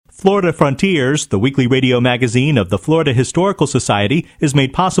Florida Frontiers, the weekly radio magazine of the Florida Historical Society, is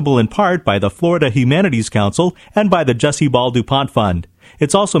made possible in part by the Florida Humanities Council and by the Jesse Ball DuPont Fund.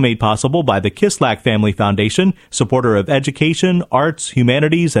 It's also made possible by the Kislak Family Foundation, supporter of education, arts,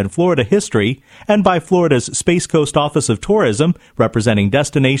 humanities, and Florida history, and by Florida's Space Coast Office of Tourism, representing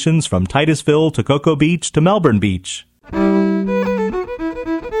destinations from Titusville to Cocoa Beach to Melbourne Beach.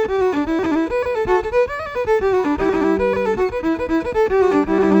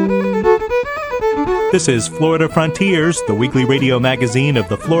 This is Florida Frontiers, the weekly radio magazine of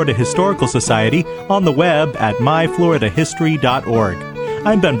the Florida Historical Society, on the web at myfloridahistory.org.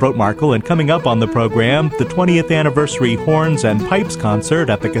 I'm Ben Brotmarkle, and coming up on the program, the 20th anniversary Horns and Pipes concert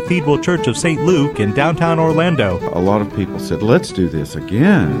at the Cathedral Church of St. Luke in downtown Orlando. A lot of people said, let's do this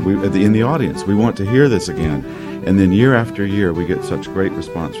again. In the audience, we want to hear this again. And then year after year, we get such great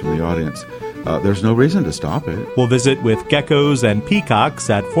response from the audience. There's no reason to stop it. We'll visit with geckos and peacocks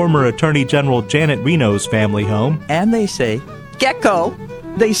at former Attorney General Janet Reno's family home. And they say, gecko.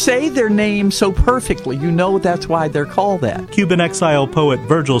 They say their name so perfectly, you know that's why they're called that. Cuban exile poet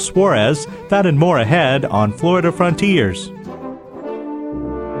Virgil Suarez, that and more ahead on Florida Frontiers.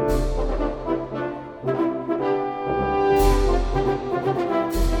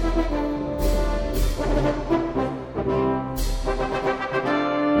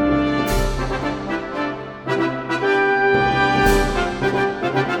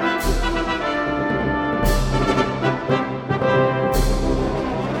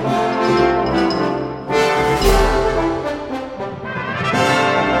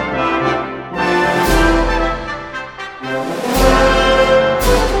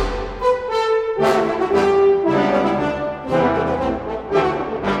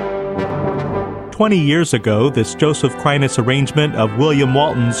 "20 years ago, this Joseph Krynas arrangement of William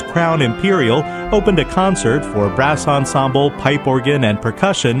Walton's Crown Imperial opened a concert for brass ensemble, pipe organ, and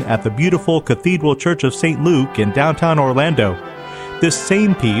percussion at the beautiful Cathedral Church of St. Luke in downtown Orlando. This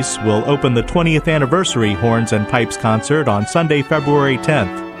same piece will open the 20th anniversary Horns and Pipes concert on Sunday, February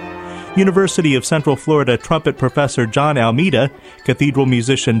 10th. University of Central Florida trumpet professor John Almeida, cathedral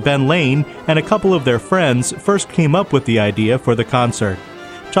musician Ben Lane, and a couple of their friends first came up with the idea for the concert.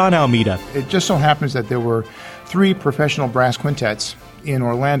 John Almeida. It just so happens that there were 3 professional brass quintets in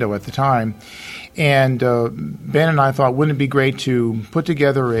Orlando at the time, and Ben and I thought, wouldn't it be great to put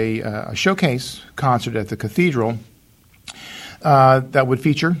together a showcase concert at the cathedral that would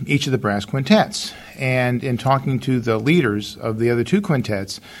feature each of the brass quintets. And in talking to the leaders of the other 2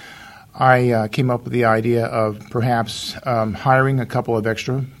 quintets, I came up with the idea of perhaps hiring a couple of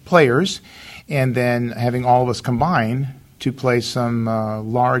extra players and then having all of us combine to play some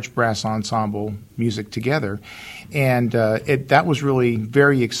large brass ensemble music together. And that was really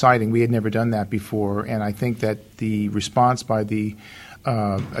very exciting. We had never done that before, and I think that the response by the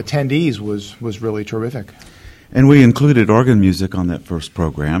attendees was really terrific. And we included organ music on that first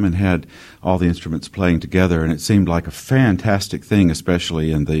program and had all the instruments playing together, and it seemed like a fantastic thing,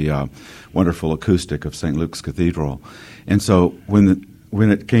 especially in the wonderful acoustic of St. Luke's Cathedral. And so when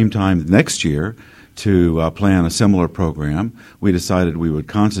it came time next year to plan a similar program, we decided we would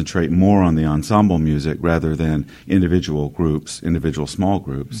concentrate more on the ensemble music rather than individual small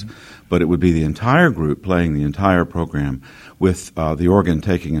groups. Mm-hmm. But it would be the entire group playing the entire program with the organ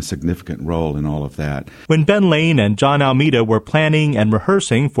taking a significant role in all of that. When Ben Lane and John Almeida were planning and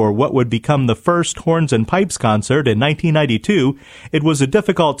rehearsing for what would become the first Horns and Pipes concert in 1992, it was a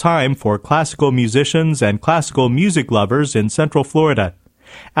difficult time for classical musicians and classical music lovers in Central Florida.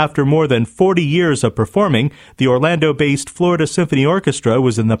 After more than 40 years of performing, the Orlando-based Florida Symphony Orchestra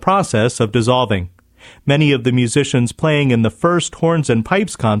was in the process of dissolving. Many of the musicians playing in the first Horns and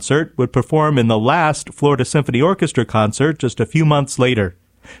Pipes concert would perform in the last Florida Symphony Orchestra concert just a few months later.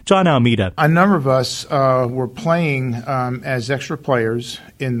 John Almeida. A number of us were playing as extra players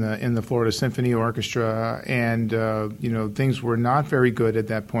in the Florida Symphony Orchestra, and things were not very good at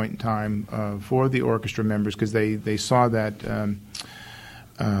that point in time for the orchestra members because they saw that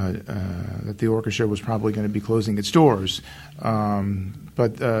the orchestra was probably going to be closing its doors.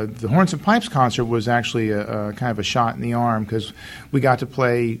 But the Horns and Pipes concert was actually a kind of a shot in the arm because we got to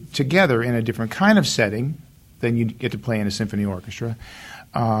play together in a different kind of setting than you get to play in a symphony orchestra.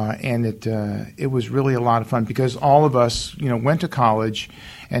 And it was really a lot of fun because all of us, went to college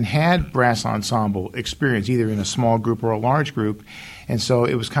and had brass ensemble experience, either in a small group or a large group. And so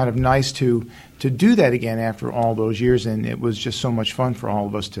it was kind of nice to do that again after all those years, and it was just so much fun for all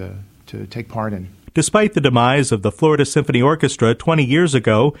of us to take part in. Despite the demise of the Florida Symphony Orchestra 20 years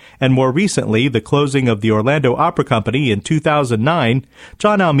ago, and more recently the closing of the Orlando Opera Company in 2009,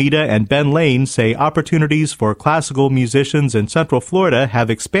 John Almeida and Ben Lane say opportunities for classical musicians in Central Florida have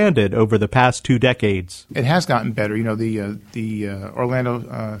expanded over the past 2 decades. It has gotten better. You know, the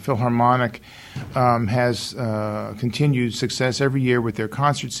Orlando Philharmonic has continued success every year with their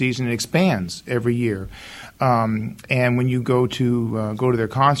concert season. It expands every year. And when you go to their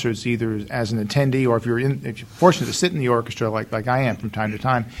concerts, either as an attendee or if you're fortunate to sit in the orchestra like I am from time to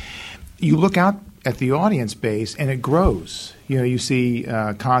time, you look out at the audience base and it grows. You know, you see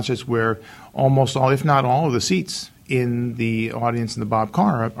concerts where almost all, if not all, of the seats in the audience in the Bob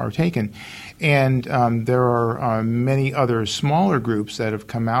Carr are taken. And there are many other smaller groups that have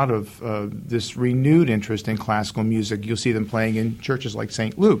come out of this renewed interest in classical music. You'll see them playing in churches like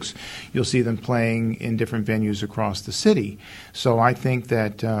St. Luke's. You'll see them playing in different venues across the city. So I think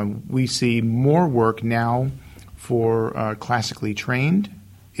that we see more work now for classically trained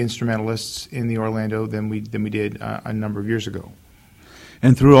instrumentalists in the Orlando than we did a number of years ago.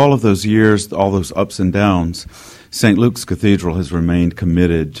 And through all of those years, all those ups and downs, St. Luke's Cathedral has remained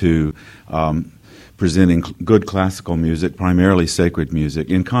committed to presenting good classical music, primarily sacred music,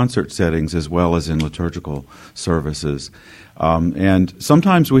 in concert settings as well as in liturgical services. And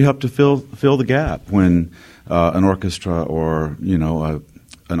sometimes we have to fill the gap when an orchestra or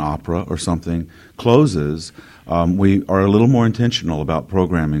an opera or something closes. We are a little more intentional about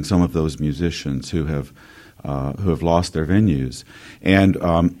programming some of those musicians who have lost their venues, and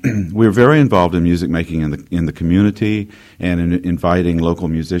we're very involved in music making in the community and in inviting local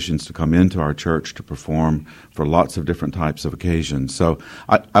musicians to come into our church to perform for lots of different types of occasions. So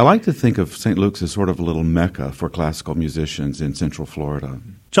I like to think of St. Luke's as sort of a little mecca for classical musicians in Central Florida.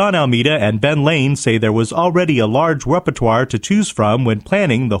 John Almeida and Ben Lane say there was already a large repertoire to choose from when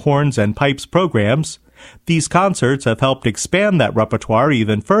planning the Horns and Pipes programs. These concerts have helped expand that repertoire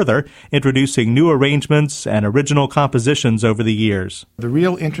even further, introducing new arrangements and original compositions over the years. The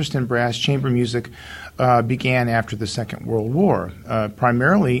real interest in brass chamber music began after the Second World War,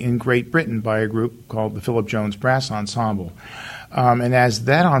 primarily in Great Britain by a group called the Philip Jones Brass Ensemble. And as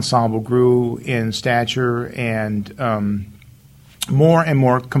that ensemble grew in stature and more and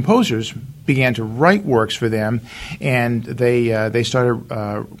more composers began to write works for them, and they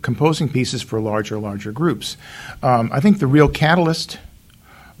started composing pieces for larger groups. I think the real catalyst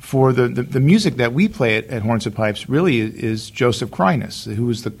for the music that we play at Horns and Pipes really is Joseph Krynas,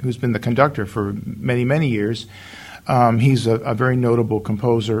 who's been the conductor for many years. He's a very notable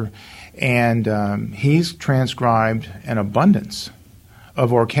composer, and he's transcribed an abundance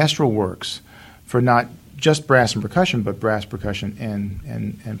of orchestral works for not just brass and percussion, but brass, percussion,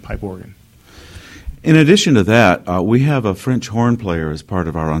 and pipe organ. In addition to that, we have a French horn player as part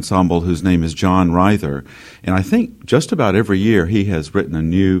of our ensemble whose name is John Reither, and I think just about every year he has written a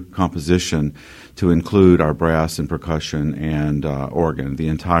new composition to include our brass and percussion and organ, the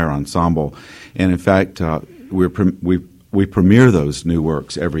entire ensemble. And in fact, we premiere those new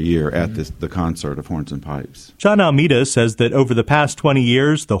works every year at the concert of Horns and Pipes. John Almeida says that over the past 20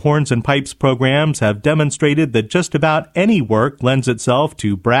 years, the Horns and Pipes programs have demonstrated that just about any work lends itself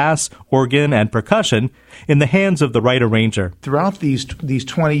to brass, organ, and percussion in the hands of the right arranger. Throughout these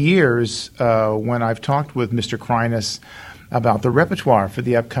 20 years, when I've talked with Mr. Krynas about the repertoire for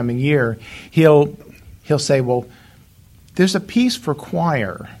the upcoming year, he'll say, well, there's a piece for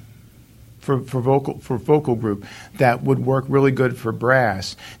choir, for vocal group that would work really good for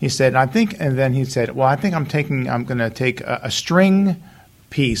brass. He said, I think I'm going to take a string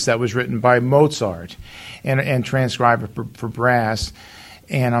piece that was written by Mozart and transcribe it for brass.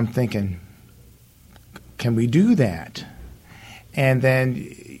 And I'm thinking, can we do that? And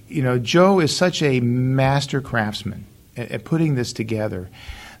then, Joe is such a master craftsman at putting this together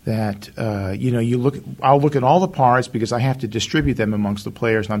that I'll look at all the parts because I have to distribute them amongst the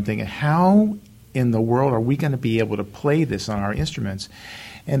players, and I'm thinking, how in the world are we going to be able to play this on our instruments?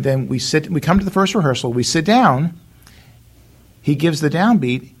 And then we come to the first rehearsal, we sit down, he gives the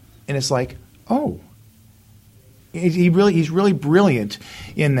downbeat, and it's like, oh, he's really brilliant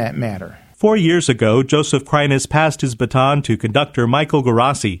in that matter. 4 years ago, Joseph Krynas passed his baton to conductor Michael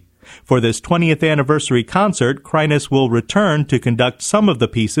Garasi. For this 20th anniversary concert, Krynas will return to conduct some of the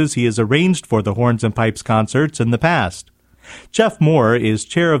pieces he has arranged for the Horns and Pipes concerts in the past. Jeff Moore is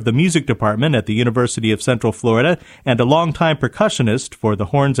chair of the music department at the University of Central Florida and a longtime percussionist for the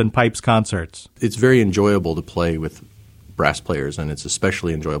Horns and Pipes concerts. It's very enjoyable to play with brass players, and it's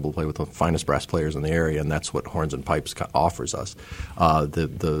especially enjoyable to play with the finest brass players in the area, and that's what Horns and Pipes offers us.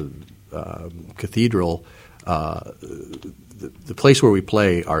 The cathedral the place where we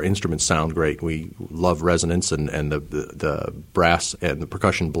play, our instruments sound great. We love resonance, and the brass and the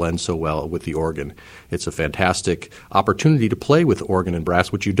percussion blend so well with the organ. It's a fantastic opportunity to play with organ and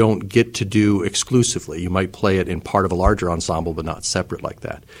brass, which you don't get to do exclusively. You might play it in part of a larger ensemble, but not separate like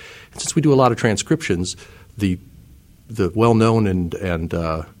that. And since we do a lot of transcriptions, the well-known and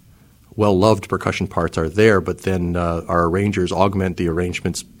well-loved percussion parts are there, but then our arrangers augment the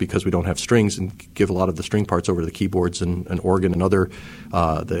arrangements because we don't have strings and give a lot of the string parts over to the keyboards and organ and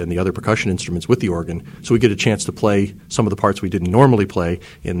the other percussion instruments with the organ. So we get a chance to play some of the parts we didn't normally play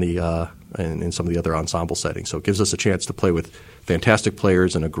in some of the other ensemble settings. So it gives us a chance to play with fantastic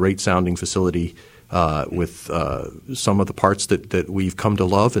players in a great sounding facility with some of the parts that we've come to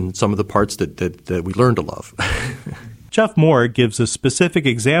love and some of the parts that we learned to love. Jeff Moore gives a specific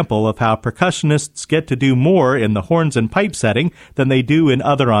example of how percussionists get to do more in the horns and pipe setting than they do in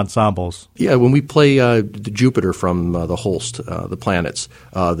other ensembles. Yeah, when we play the Jupiter from the Holst, the Planets,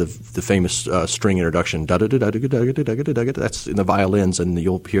 the famous string introduction, that's in the violins, and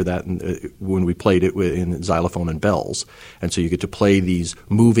you'll hear that when we played it in xylophone and bells. And so you get to play these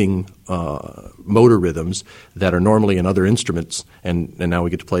moving motor rhythms that are normally in other instruments, and now we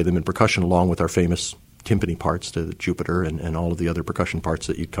get to play them in percussion along with our famous timpani parts to the Jupiter and all of the other percussion parts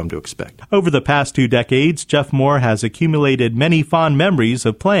that you'd come to expect. Over the past 2 decades, Jeff Moore has accumulated many fond memories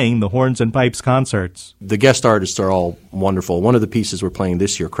of playing the Horns and Pipes concerts. The guest artists are all wonderful. One of the pieces we're playing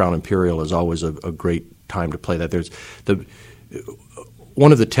this year, Crown Imperial, is always a great time to play that.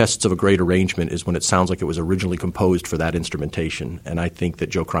 One of the tests of a great arrangement is when it sounds like it was originally composed for that instrumentation, and I think that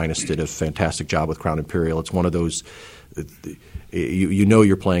Joe Kreines did a fantastic job with Crown Imperial. It's one of those you know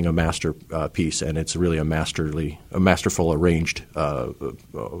you're playing a master piece, and it's really a masterful arranged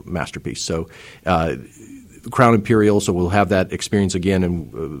masterpiece. So Crown Imperial, so we'll have that experience again.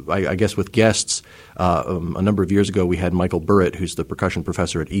 And I guess with guests, a number of years ago we had Michael Burritt, who's the percussion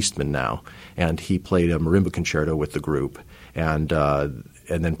professor at Eastman now, and he played a marimba concerto with the group, and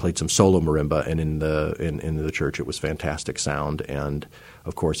then played some solo marimba. And in the church, it was fantastic sound, and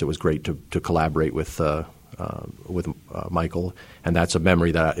of course it was great to collaborate with Michael, and that's a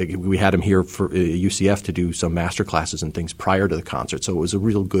memory that we had him here for UCF to do some master classes and things prior to the concert, so it was a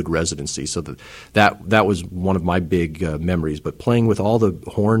real good residency. So that was one of my big memories. But playing with all the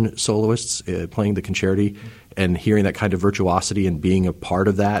horn soloists, playing the concerti, and hearing that kind of virtuosity and being a part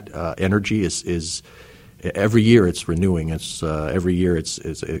of that energy is every year it's renewing. It's every year it's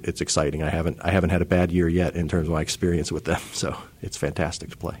exciting. I haven't had a bad year yet in terms of my experience with them, so it's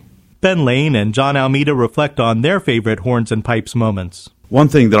fantastic to play. Ben Lane and John Almeida reflect on their favorite Horns and Pipes moments. One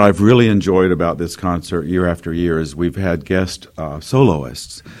thing that I've really enjoyed about this concert year after year is we've had guest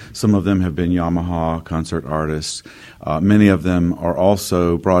soloists. Some of them have been Yamaha concert artists. Many of them are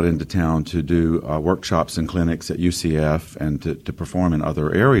also brought into town to do workshops and clinics at UCF and to perform in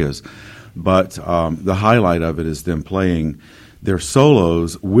other areas. But the highlight of it is them playing their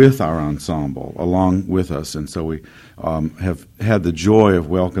solos with our ensemble along with us. And so we have had the joy of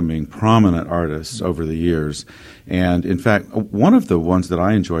welcoming prominent artists over the years. And in fact, one of the ones that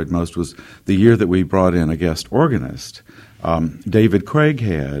I enjoyed most was the year that we brought in a guest organist. David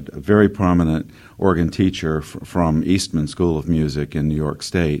Craighead, a very prominent organ teacher from Eastman School of Music in New York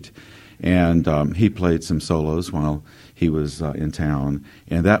State. And he played some solos while he was in town,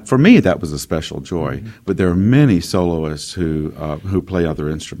 and that for me that was a special joy. Mm-hmm. But there are many soloists who play other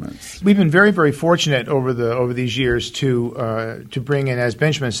instruments. We've been very, very fortunate over these years to bring in, as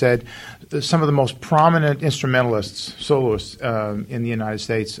Benjamin said, some of the most prominent instrumentalists, soloists in the United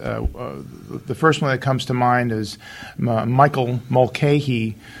States. The first one that comes to mind is Michael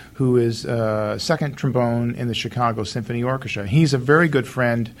Mulcahy, who is second trombone in the Chicago Symphony Orchestra. He's a very good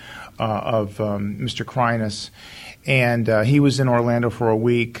friend of Mr. Kreines, and he was in Orlando for a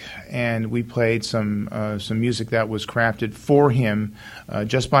week, and we played some music that was crafted for him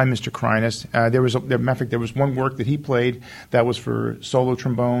just by Mr. Kreines. There was one work that he played that was for solo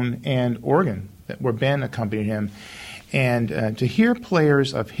trombone and organ, where Ben accompanied him, and to hear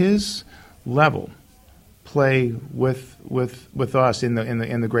players of his level play with us in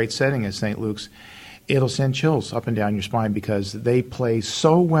the great setting at St. Luke's, it'll send chills up and down your spine because they play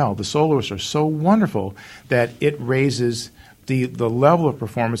so well. The soloists are so wonderful that it raises the level of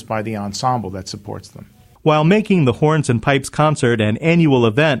performance by the ensemble that supports them. While making the Horns and Pipes concert an annual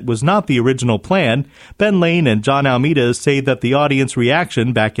event was not the original plan, Ben Lane and John Almeida say that the audience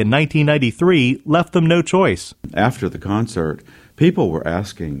reaction back in 1993 left them no choice. After the concert, people were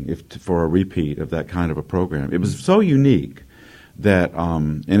asking for a repeat of that kind of a program. It was so unique that,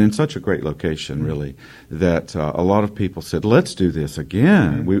 and in such a great location, really, that a lot of people said, let's do this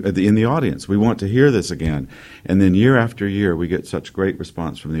again. In the audience, we want to hear this again. And then year after year, we get such great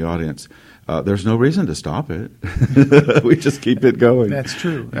response from the audience. There's no reason to stop it. We just keep it going. That's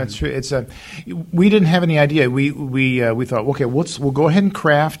true. That's true. It's we didn't have any idea. We thought, okay, we'll go ahead and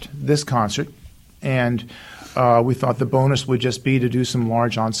craft this concert, and we thought the bonus would just be to do some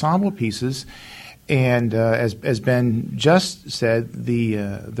large ensemble pieces. And as Ben just said,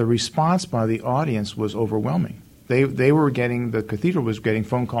 the response by the audience was overwhelming. The cathedral was getting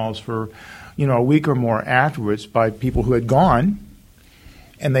phone calls for, a week or more afterwards by people who had gone,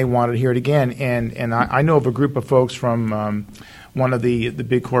 and they wanted to hear it again. And I know of a group of folks from one of the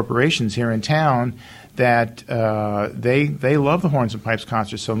big corporations here in town that they love the Horns and Pipes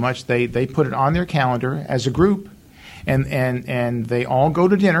concert so much they put it on their calendar as a group, and they all go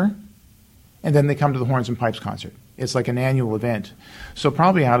to dinner. And then they come to the Horns and Pipes concert. It's like an annual event. So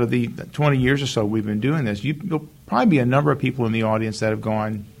probably out of the 20 years or so we've been doing this, there'll probably be a number of people in the audience that have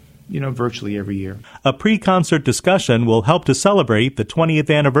gone, virtually every year. A pre-concert discussion will help to celebrate the 20th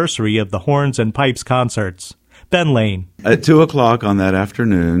anniversary of the Horns and Pipes concerts. Ben Lane. At 2 o'clock on that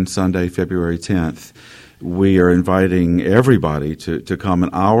afternoon, Sunday, February 10th, we are inviting everybody to come an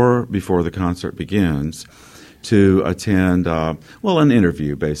hour before the concert begins to attend, an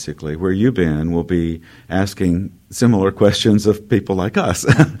interview, basically, where you, Ben, will be asking similar questions of people like us.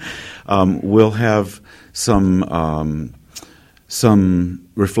 We'll have some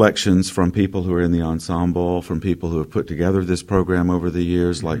reflections from people who are in the ensemble, from people who have put together this program over the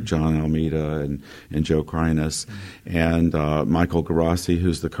years, like John Almeida and Joe Kreiness, and Michael Garassi,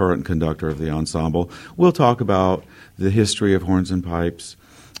 who's the current conductor of the ensemble. We'll talk about the history of Horns and Pipes,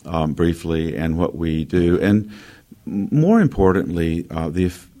 briefly, and what we do, and more importantly, the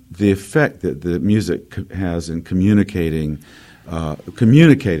effect that the music has in communicating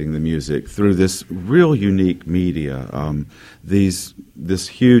the music through this real unique media. This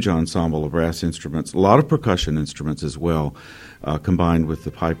huge ensemble of brass instruments, a lot of percussion instruments as well, combined with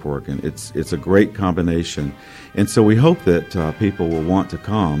the pipe organ. It's a great combination. And so we hope that people will want to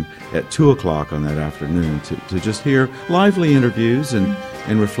come at 2 o'clock on that afternoon to just hear lively interviews and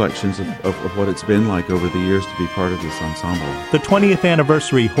reflections of what it's been like over the years to be part of this ensemble. The 20th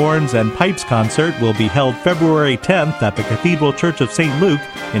anniversary Horns and Pipes concert will be held February 10th at the Cathedral Church of St. Luke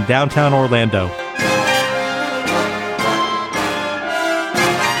in downtown Orlando.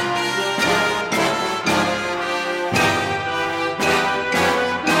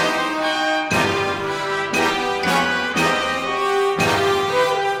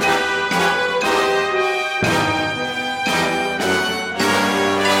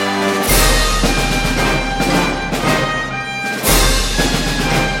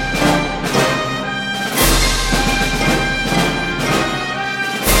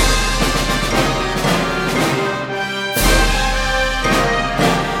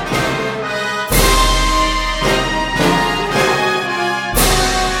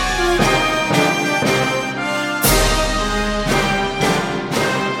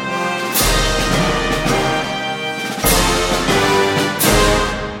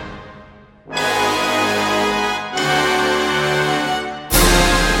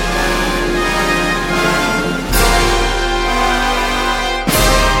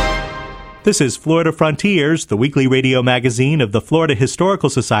 This is Florida Frontiers, the weekly radio magazine of the Florida Historical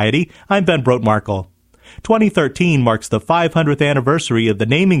Society. I'm Ben Brotmarkle. 2013 marks the 500th anniversary of the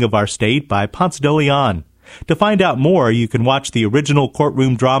naming of our state by Ponce de Leon. To find out more, you can watch the original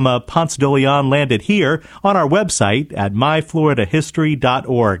courtroom drama Ponce de Leon Landed Here on our website at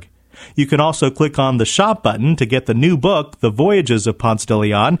myfloridahistory.org. You can also click on the shop button to get the new book, The Voyages of Ponce de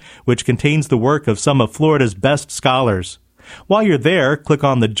Leon, which contains the work of some of Florida's best scholars. While you're there, click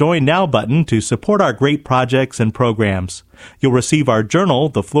on the Join Now button to support our great projects and programs. You'll receive our journal,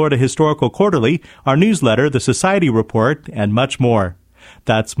 the Florida Historical Quarterly, our newsletter, the Society Report, and much more.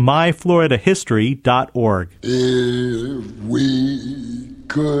 That's myfloridahistory.org. If we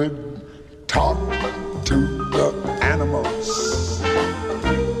could talk to the animals,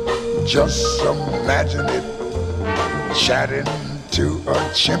 just imagine it, chatting to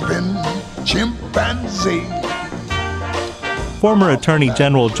a chimpanzee. Former Attorney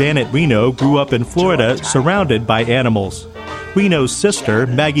General Janet Reno grew up in Florida surrounded by animals. Reno's sister,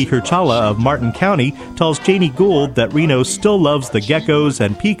 Maggie Hirchala of Martin County, tells Janie Gould that Reno still loves the geckos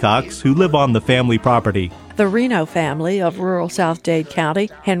and peacocks who live on the family property. The Reno family of rural South Dade County,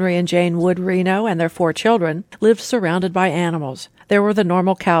 Henry and Jane Wood Reno and their 4 children, lived surrounded by animals. There were the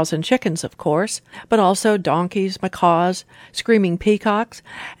normal cows and chickens, of course, but also donkeys, macaws, screaming peacocks,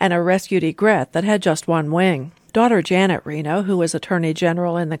 and a rescued egret that had just one wing. Daughter Janet Reno, who was Attorney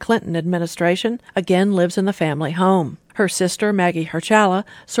General in the Clinton administration, again lives in the family home. Her sister, Maggie Herchala,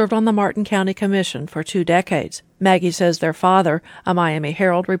 served on the Martin County Commission for 2 decades. Maggie says their father, a Miami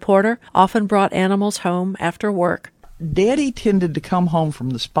Herald reporter, often brought animals home after work. Daddy tended to come home from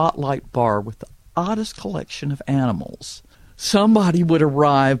the Spotlight Bar with the oddest collection of animals. Somebody would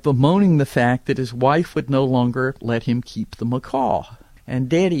arrive bemoaning the fact that his wife would no longer let him keep the macaw. And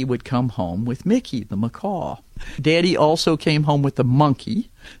Daddy would come home with Mickey, the macaw. Daddy also came home with a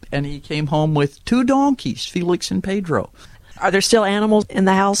monkey, and he came home with 2 donkeys, Felix and Pedro. Are there still animals in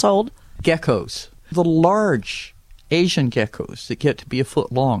the household? Geckos, the large Asian geckos that get to be a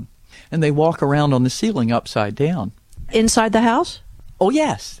foot long. And they walk around on the ceiling upside down. Inside the house? Oh,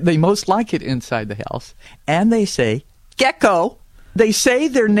 yes. They most like it inside the house. And they say, gecko. They say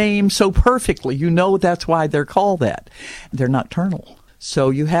their name so perfectly, you know that's why they're called that. They're nocturnal.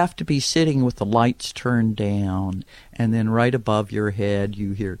 So you have to be sitting with the lights turned down, and then right above your head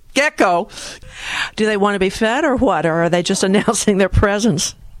you hear, gecko! Do they want to be fed or what, or are they just announcing their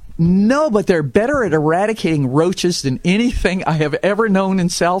presence? No, but they're better at eradicating roaches than anything I have ever known in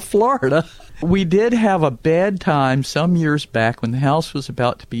South Florida. We did have a bad time some years back when the house was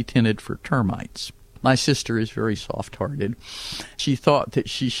about to be tinted for termites. My sister is very soft-hearted. She thought that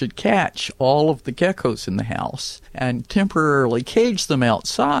she should catch all of the geckos in the house and temporarily cage them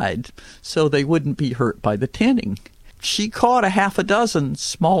outside so they wouldn't be hurt by the tinting. She caught 6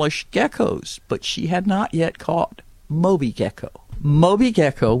 smallish geckos, but she had not yet caught Moby Gecko. Moby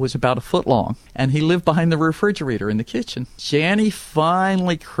Gecko was about a foot long, and he lived behind the refrigerator in the kitchen. Janny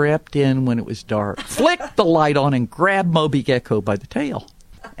finally crept in when it was dark, flicked the light on, and grabbed Moby Gecko by the tail,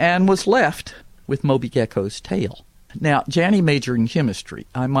 and was left with Moby Gecko's tail. Now, Janny majored in chemistry.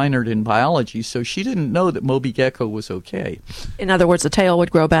 I minored in biology, so she didn't know that Moby Gecko was okay. In other words, the tail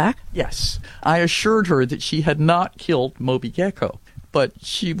would grow back? Yes. I assured her that she had not killed Moby Gecko, but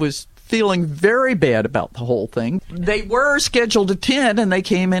she was feeling very bad about the whole thing. They were scheduled to tint, and they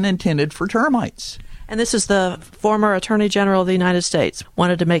came in and tinted for termites. And this is the former Attorney General of the United States.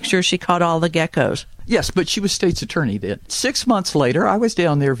 Wanted to make sure she caught all the geckos. Yes, but she was state's attorney then. 6 months later, I was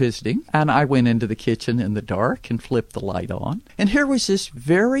down there visiting, and I went into the kitchen in the dark and flipped the light on. And here was this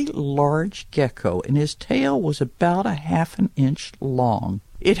very large gecko, and his tail was about 1/2 inch long.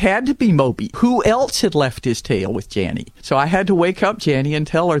 It had to be Moby. Who else had left his tail with Janny? So I had to wake up Janny and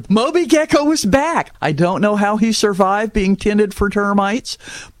tell her, Moby Gecko was back. I don't know how he survived being tinted for termites,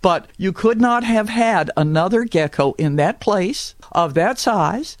 but you could not have had another gecko in that place of that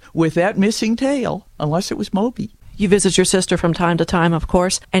size with that missing tail unless it was Moby. You visit your sister from time to time, of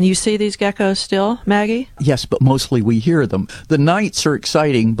course, and you see these geckos still, Maggie? Yes, but mostly we hear them. The nights are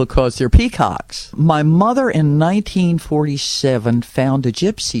exciting because they're peacocks. My mother in 1947 found a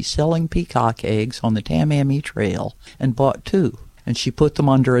gypsy selling peacock eggs on the Tamiami Trail and bought 2, and she put them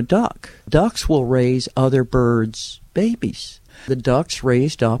under a duck. Ducks will raise other birds' babies. The ducks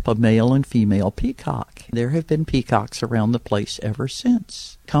raised up a male and female peacock. There have been peacocks around the place ever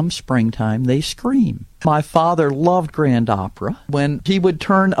since. Come springtime, they scream. My father loved grand opera. When he would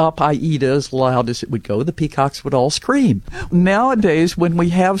turn up Aida as loud as it would go, the peacocks would all scream. Nowadays, when we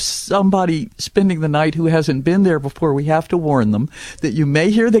have somebody spending the night who hasn't been there before, we have to warn them that you may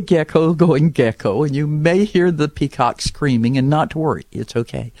hear the gecko going gecko, and you may hear the peacock screaming, and not to worry, it's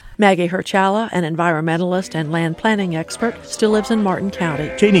okay. Maggie Herchala, an environmentalist and land planning expert, still lives in Martin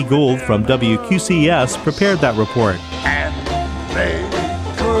County. Janie Gould from WQCS prepared that report. And they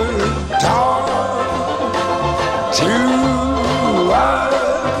could talk to us.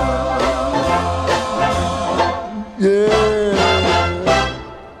 Yeah.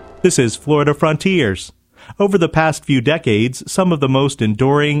 This is Florida Frontiers. Over the past few decades, some of the most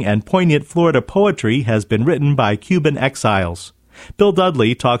enduring and poignant Florida poetry has been written by Cuban exiles. Bill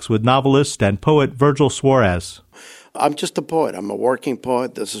Dudley talks with novelist and poet Virgil Suarez. I'm just a poet. I'm a working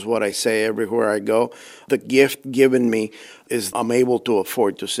poet. This is what I say everywhere I go. The gift given me is I'm able to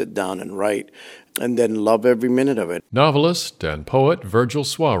afford to sit down and write and then love every minute of it. Novelist and poet Virgil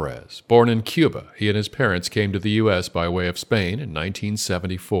Suarez, born in Cuba, he and his parents came to the U.S. by way of Spain in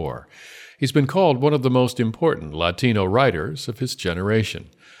 1974. He's been called one of the most important Latino writers of his generation.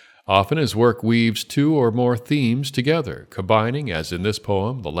 Often his work weaves 2 or more themes together, combining, as in this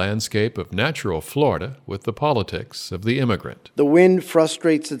poem, the landscape of natural Florida with the politics of the immigrant. The wind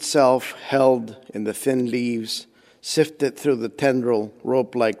frustrates itself, held in the thin leaves, sifted through the tendril,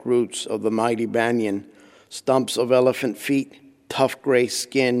 rope-like roots of the mighty banyan, stumps of elephant feet, tough gray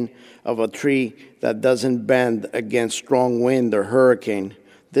skin of a tree that doesn't bend against strong wind or hurricane.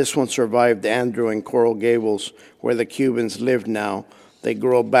 This one survived Andrew and Coral Gables, where the Cubans live now, They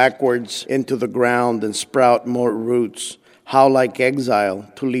grow backwards into the ground and sprout more roots. How like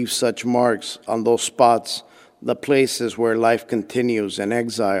exile to leave such marks on those spots, the places where life continues in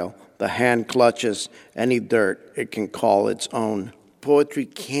exile. The hand clutches any dirt it can call its own. Poetry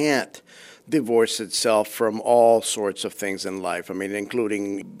can't divorce itself from all sorts of things in life. I mean,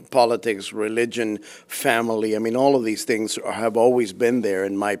 including politics, religion, family. I mean, all of these things have always been there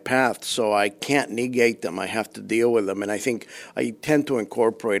in my path, so I can't negate them. I have to deal with them, and I think I tend to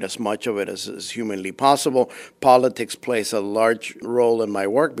incorporate as much of it as humanly possible. Politics plays a large role in my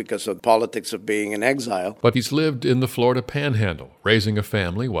work because of the politics of being in exile. But he's lived in the Florida Panhandle, raising a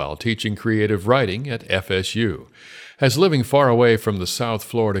family while teaching creative writing at FSU. As living far away from the South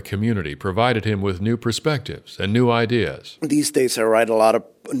Florida community provided him with new perspectives and new ideas. These days I write a lot of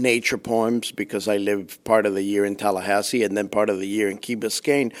nature poems because I live part of the year in Tallahassee and then part of the year in Key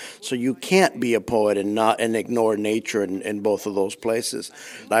Biscayne. So you can't be a poet and ignore nature in both of those places.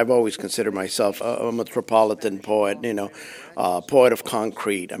 I've always considered myself a metropolitan poet, poet of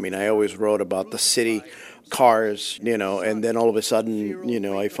concrete. I mean, I always wrote about the city, cars, and then all of a sudden,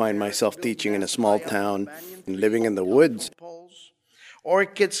 I find myself teaching in a small town, living in the woods.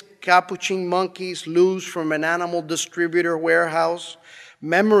 Orchids, capuchin monkeys, loose from an animal distributor warehouse.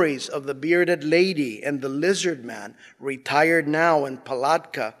 Memories of the bearded lady and the lizard man, retired now in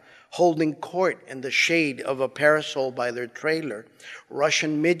Palatka, holding court in the shade of a parasol by their trailer.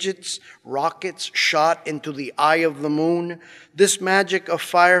 Russian midgets, rockets shot into the eye of the moon. This magic of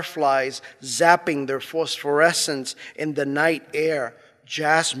fireflies zapping their phosphorescence in the night air.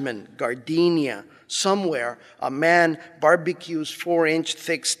 Jasmine, gardenia. Somewhere, a man barbecues 4-inch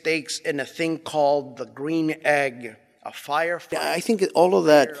thick steaks in a thing called the green egg. A firefly. I think all of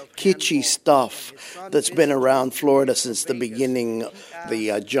that kitschy stuff that's been around Florida since the beginning,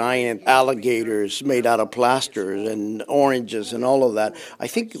 the giant alligators made out of plaster and oranges and all of that, I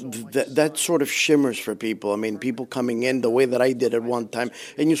think that sort of shimmers for people. I mean, people coming in the way that I did at one time,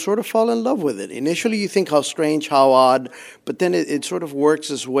 and you sort of fall in love with it. Initially, you think how strange, how odd, but then it sort of works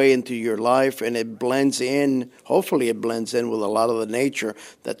its way into your life, and it blends in, hopefully it blends in with a lot of the nature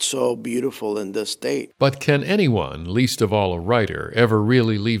that's so beautiful in this state. But can anyone, least of all a writer, ever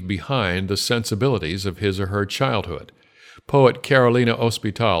really leave behind the sensibilities of his or her childhood? Poet Carolina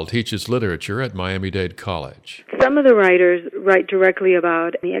Hospital teaches literature at Miami-Dade College. Some of the writers write directly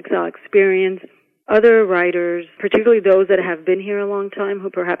about the exile experience. Other writers, particularly those that have been here a long time, who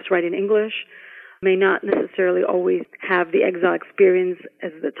perhaps write in English, may not necessarily always have the exile experience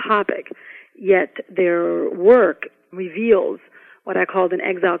as the topic, yet their work reveals what I called an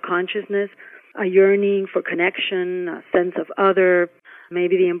exile consciousness, a yearning for connection, a sense of other,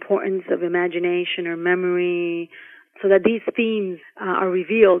 maybe the importance of imagination or memory, so that these themes are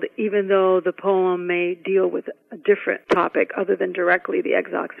revealed even though the poem may deal with a different topic other than directly the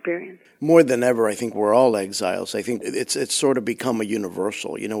exile experience. More than ever, I think we're all exiles. I think it's sort of become a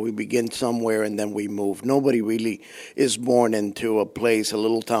universal. We begin somewhere and then we move. Nobody really is born into a place, a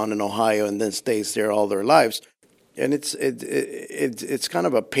little town in Ohio, and then stays there all their lives. And it's kind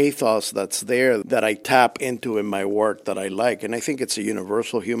of a pathos that's there that I tap into in my work that I like. And I think it's a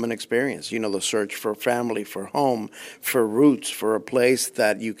universal human experience. The search for family, for home, for roots, for a place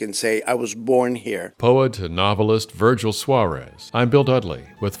that you can say, I was born here. Poet and novelist Virgil Suarez. I'm Bill Dudley.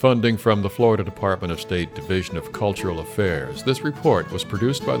 With funding from the Florida Department of State Division of Cultural Affairs, this report was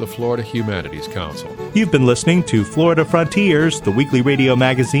produced by the Florida Humanities Council. You've been listening to Florida Frontiers, the weekly radio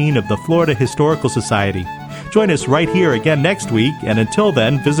magazine of the Florida Historical Society. Join us right here again next week, and until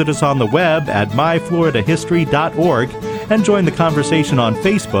then, visit us on the web at myfloridahistory.org and join the conversation on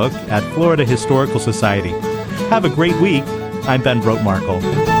Facebook at Florida Historical Society. Have a great week. I'm Ben Brotemarkle.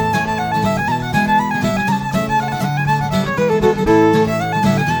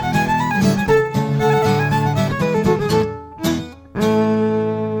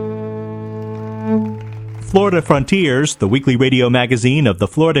 Florida Frontiers, the weekly radio magazine of the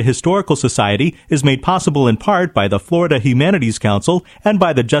Florida Historical Society, is made possible in part by the Florida Humanities Council and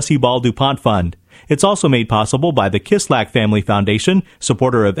by the Jessie Ball DuPont Fund. It's also made possible by the Kislak Family Foundation,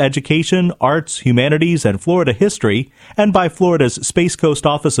 supporter of education, arts, humanities, and Florida history, and by Florida's Space Coast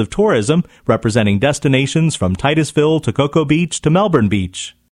Office of Tourism, representing destinations from Titusville to Cocoa Beach to Melbourne Beach.